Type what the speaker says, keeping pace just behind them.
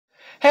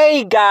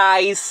Hey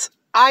guys,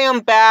 I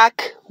am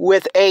back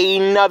with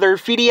another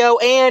video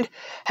and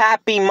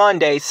happy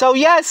Monday. So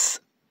yes,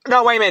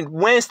 no wait a minute,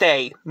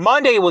 Wednesday.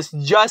 Monday was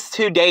just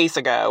 2 days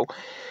ago.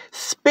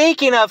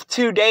 Speaking of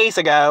 2 days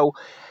ago,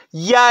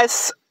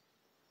 yes,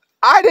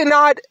 I did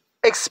not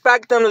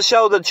expect them to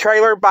show the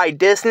trailer by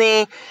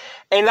Disney,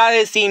 and that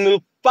is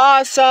the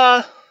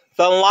Mufasa,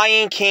 the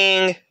Lion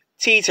King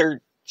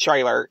teaser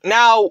trailer.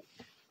 Now,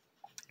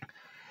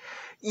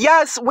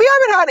 yes, we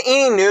haven't had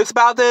any news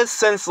about this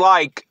since,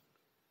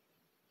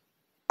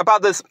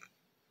 about this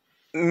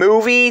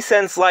movie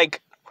since, a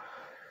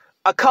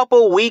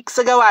couple weeks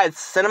ago at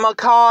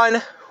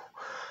CinemaCon.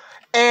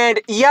 And,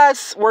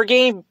 yes, we're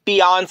getting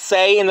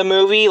Beyonce in the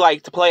movie,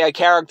 to play a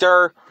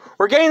character.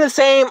 We're getting the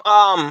same,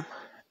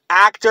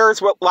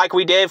 actors, like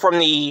we did from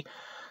the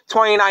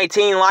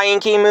 2019 Lion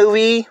King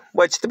movie,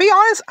 which, to be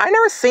honest, I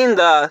never seen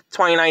the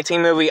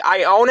 2019 movie.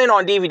 I own it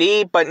on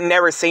DVD, but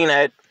never seen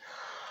it.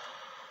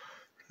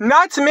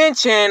 Not to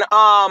mention,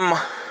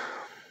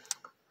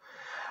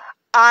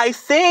 I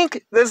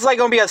think this is, going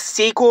to be a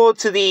sequel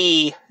to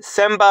the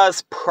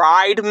Simba's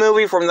Pride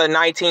movie from the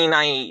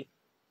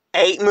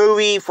 1998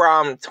 movie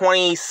from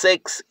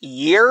 26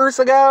 years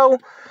ago.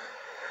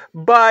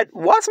 But,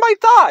 what's my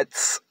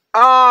thoughts?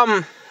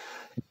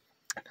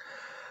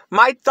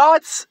 My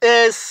thoughts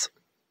is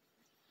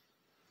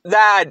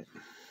that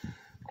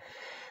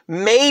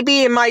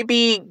maybe it might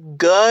be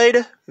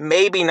good,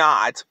 maybe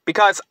not.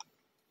 Because,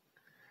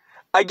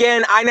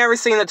 again, I never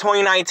seen the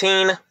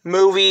 2019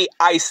 movie.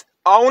 I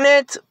own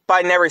it,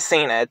 but never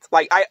seen it.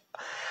 I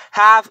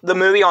have the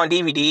movie on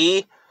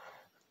DVD,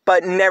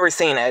 but never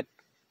seen it.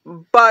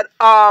 But,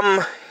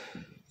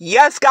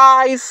 yes,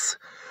 guys,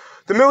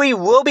 the movie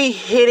will be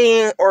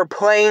hitting or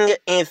playing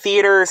in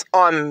theaters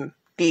on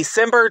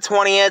December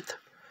 20th,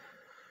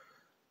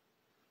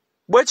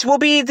 which will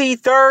be the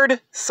third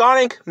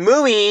Sonic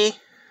movie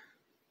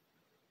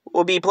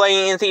will be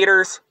playing in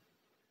theaters,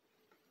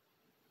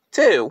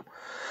 too.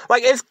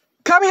 It's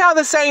coming out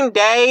the same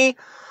day,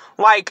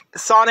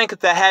 Sonic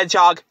the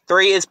Hedgehog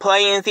 3 is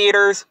playing in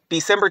theaters,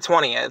 December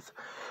 20th.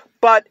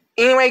 But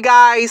anyway,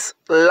 guys,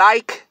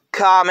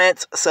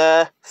 comment,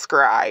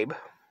 subscribe.